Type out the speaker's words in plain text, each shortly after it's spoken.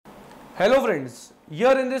Hello friends,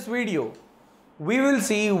 here in this video we will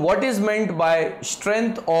see what is meant by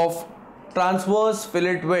strength of transverse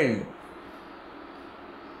fillet weld.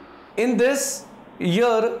 In this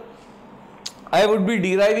here I would be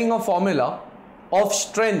deriving a formula of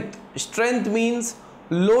strength. Strength means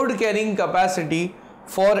load carrying capacity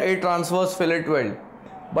for a transverse fillet weld.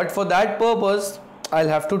 But for that purpose I'll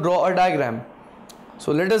have to draw a diagram.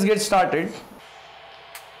 So let us get started.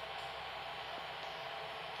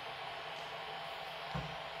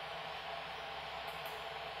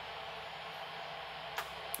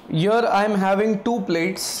 Here I am having two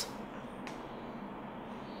plates.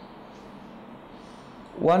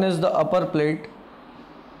 One is the upper plate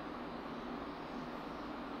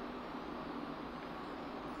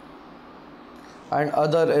and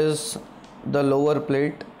other is the lower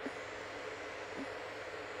plate.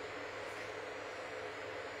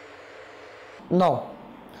 Now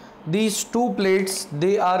these two plates,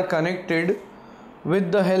 they are connected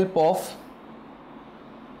with the help of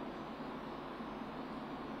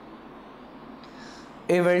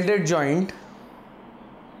a welded joint.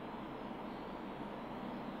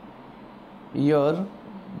 Here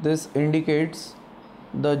this indicates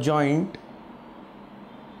the joint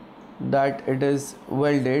that it is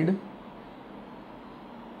welded.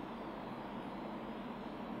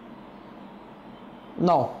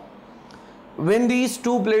 Now when these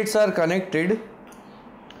two plates are connected,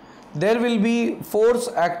 there will be force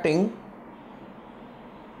acting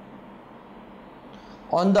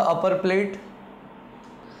on the upper plate.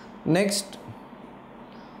 Next,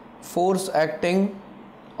 force acting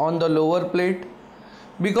on the lower plate.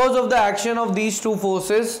 Because of the action of these two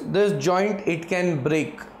forces, this joint, it can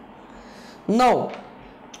break. Now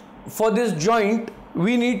for this joint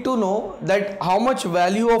we need to know that how much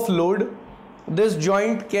value of load this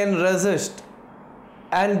joint can resist,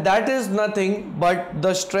 and that is nothing but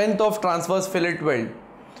the strength of transverse fillet weld.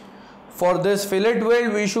 For this fillet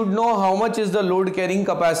weld we should know how much is the load carrying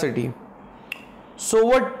capacity. So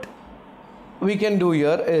what we can do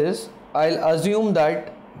here is, I'll assume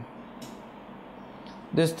that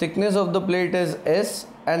this thickness of the plate is S,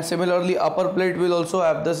 and similarly upper plate will also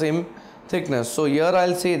have the same thickness. So here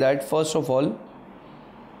I'll say that first of all,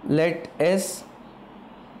 let S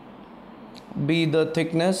be the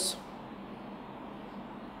thickness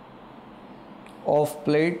of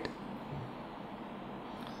plate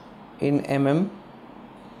in mm.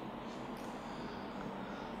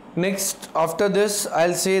 Next, after this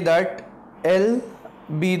I'll say that L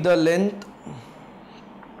be the length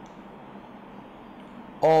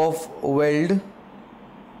of weld.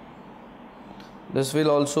 This will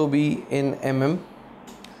also be in mm.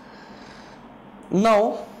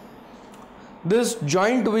 Now this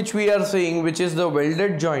joint which we are saying, which is the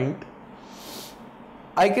welded joint,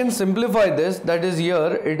 I can simplify this. That is,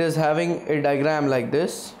 here it is having a diagram like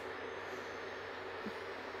this.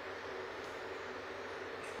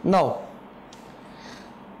 Now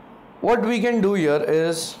what we can do here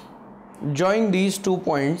is join these 2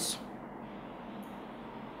 points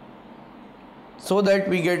so that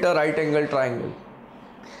we get a right angle triangle,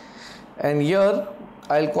 and here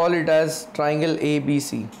I'll call it as triangle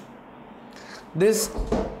ABC. This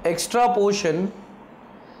extra portion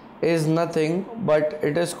is nothing but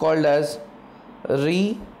it is called as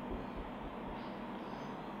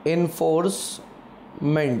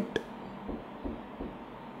reinforcement.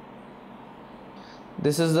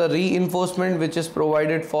 This is the reinforcement which is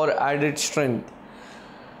provided for added strength.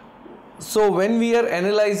 So when we are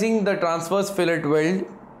analyzing the transverse fillet weld,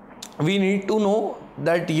 we need to know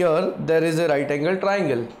that here there is a right angle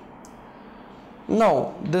triangle.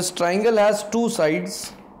 Now this triangle has two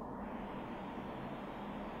sides.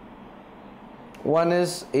 One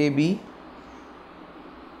is AB,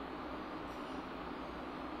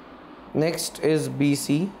 next is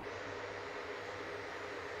BC,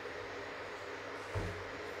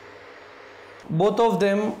 both of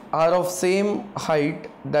them are of same height,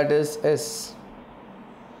 that is S,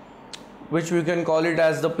 which we can call it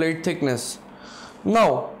as the plate thickness.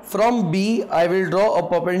 Now from B I will draw a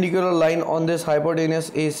perpendicular line on this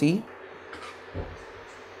hypotenuse AC.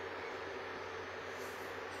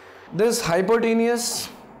 This hypotenuse,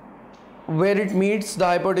 where it meets the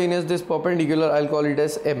hypotenuse, this perpendicular, I'll call it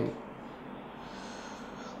as M.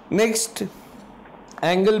 Next,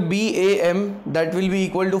 angle BAM, that will be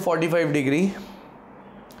equal to 45 degree.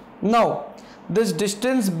 Now this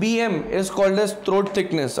distance BM is called as throat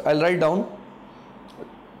thickness. I'll write down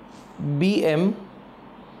BM,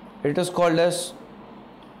 it is called as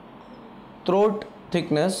throat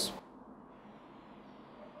thickness.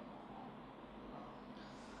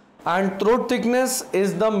 and throat thickness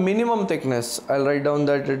is the minimum thickness. I'll write down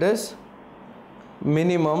that it is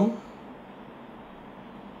minimum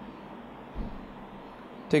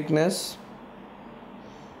thickness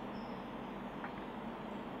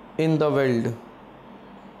in the weld.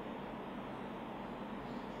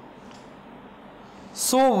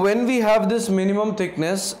 So when we have this minimum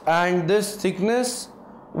thickness, and this thickness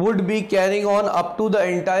would be carrying on up to the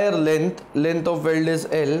entire length of weld is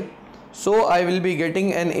L, so I will be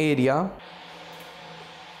getting an area.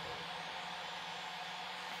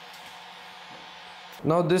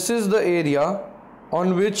 Now this is the area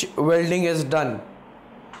on which welding is done,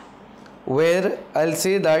 where I'll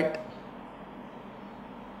say that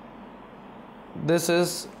this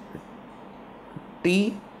is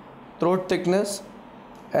T, throat thickness,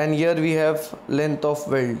 and here we have length of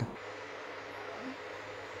weld.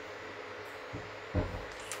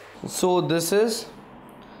 So this is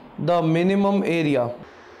the minimum area.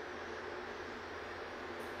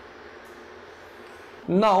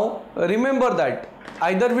 Now remember that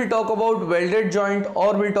either we talk about welded joint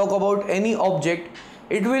or we talk about any object,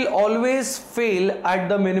 it will always fail at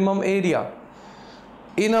the minimum area.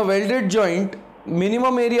 In a welded joint,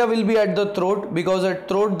 minimum area will be at the throat, because at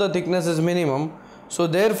throat the thickness is minimum. So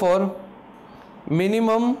therefore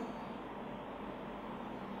minimum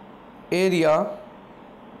area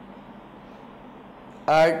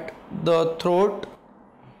at the throat,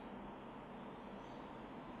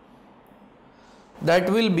 that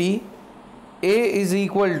will be A is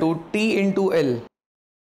equal to T into L.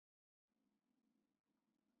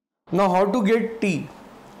 Now how to get T?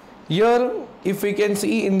 Here if we can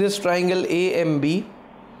see in this triangle AMB,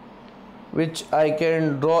 which I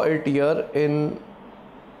can draw it here in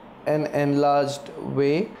an enlarged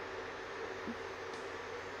way.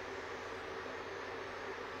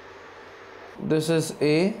 This is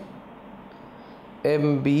A,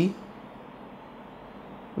 MB.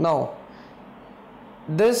 Now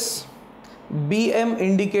this BM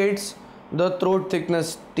indicates the throat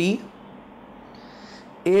thickness T,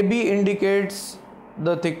 AB indicates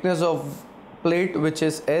the thickness of plate, which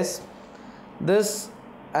is S. This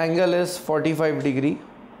angle is 45 degree.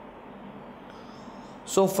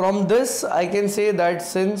 So from this I can say that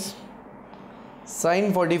since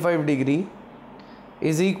sine 45 degree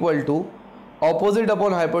is equal to opposite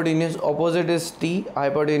upon hypotenuse, opposite is T,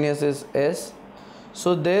 hypotenuse is S,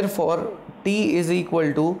 so therefore T is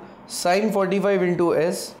equal to sine 45 into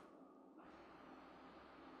S.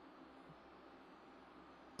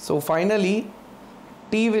 So finally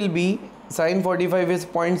T will be sine 45 is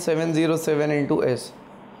 0.707 into S.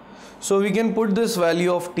 So we can put this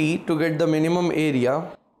value of T to get the minimum area.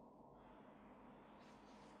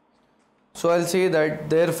 So I'll say that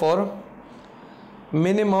therefore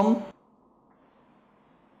minimum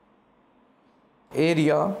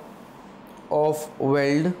area of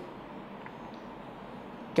weld,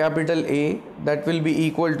 capital A, that will be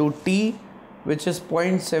equal to T, which is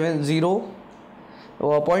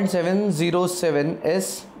 0.707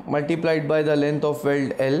 S multiplied by the length of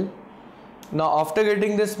weld L. Now after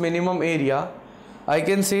getting this minimum area, I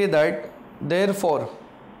can say that therefore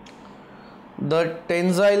the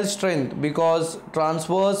tensile strength, because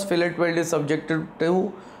transverse fillet weld is subjected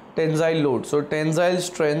to tensile load, so tensile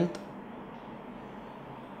strength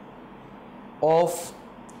of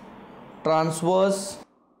transverse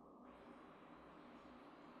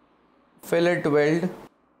fillet weld,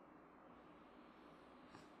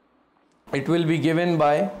 it will be given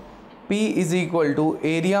by P is equal to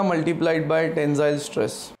area multiplied by tensile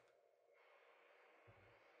stress.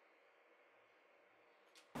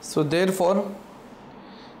 So therefore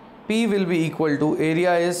P will be equal to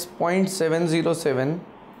area is 0.707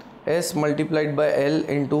 S multiplied by L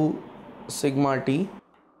into sigma T.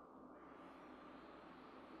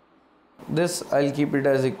 This I'll keep it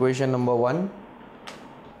as equation number 1.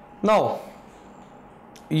 Now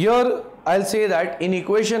here I'll say that in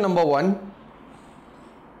equation number 1,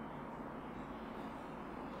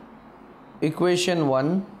 equation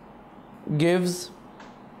 1 gives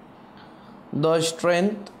the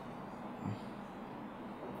strength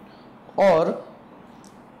or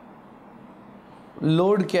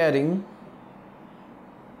load carrying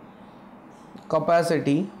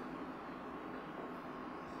capacity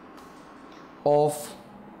of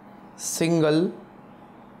single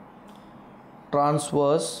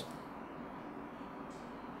transverse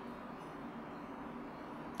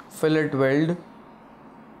fillet weld.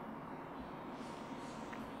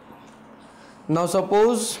 Now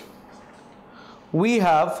suppose we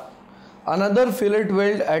have another fillet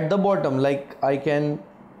weld at the bottom, like I can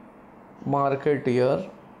mark it here,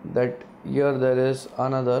 that here there is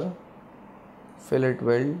another fillet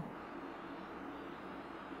weld.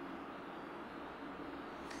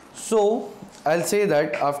 So I'll say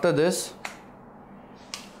that after this,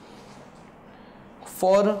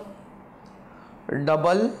 for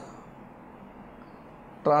double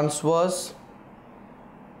transverse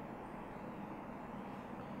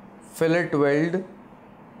fillet weld,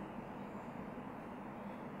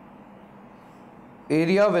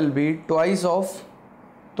 area will be twice of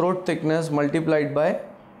throat thickness multiplied by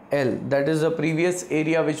L. That is the previous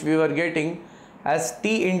area which we were getting as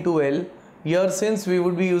T into L. Here, since we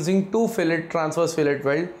would be using 2 transverse fillet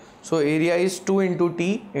weld, so area is 2 into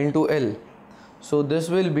T into L. So this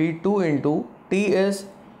will be 2 into T is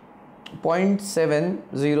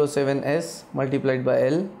 0.707 S multiplied by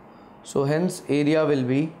L. So hence area will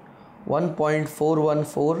be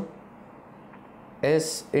 1.414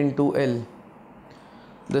 S into L.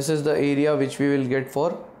 This is the area which we will get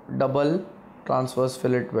for double transverse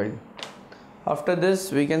fillet weld. After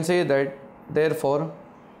this, we can say that therefore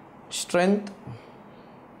strength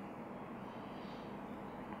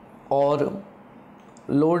or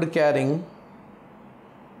load carrying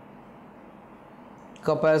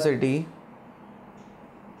capacity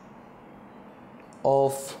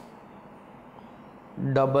of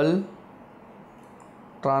double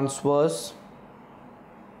transverse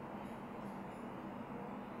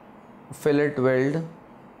fillet weld,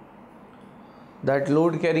 that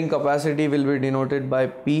load carrying capacity will be denoted by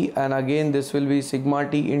P, and again this will be sigma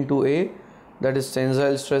T into A, that is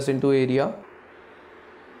tensile stress into area,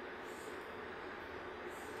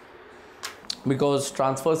 because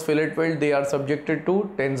transverse fillet weld they are subjected to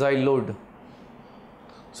tensile load.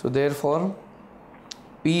 So therefore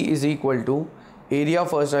P is equal to area,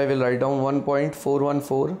 first I will write down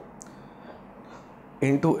 1.414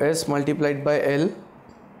 into S multiplied by L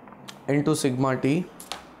into sigma T.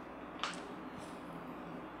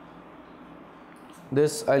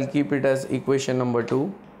 This I'll keep it as equation number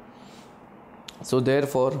 2. So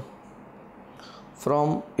therefore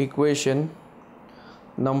from equation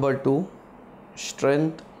number 2,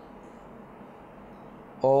 strength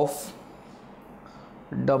of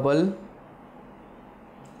double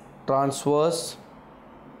transverse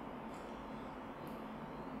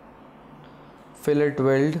fillet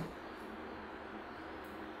weld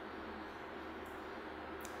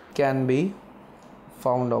can be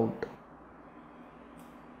found out.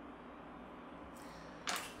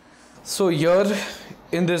 So here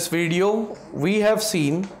in this video we have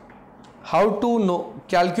seen how to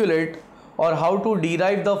calculate or how to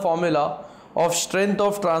derive the formula of strength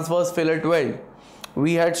of transverse fillet weld.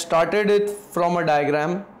 We had started it from a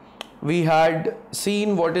diagram. We had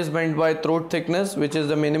seen what is meant by throat thickness, which is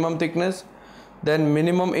the minimum thickness, then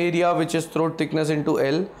minimum area, which is throat thickness into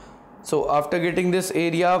L. So after getting this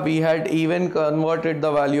area, we had even converted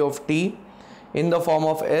the value of T in the form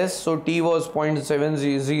of S. So T was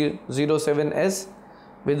 0.707 S.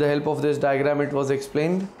 With the help of this diagram it was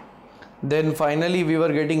explained. Then finally we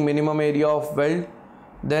were getting minimum area of weld,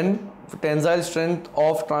 then tensile strength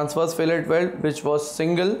of transverse fillet weld, which was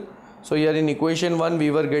single. So here in equation 1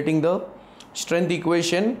 we were getting the strength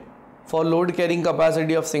equation for load carrying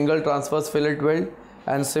capacity of single transverse fillet weld,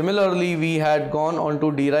 and similarly we had gone on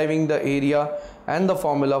to deriving the area and the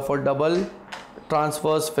formula for double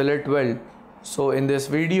transverse fillet weld. So in this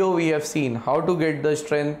video we have seen how to get the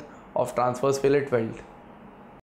strength of transverse fillet weld.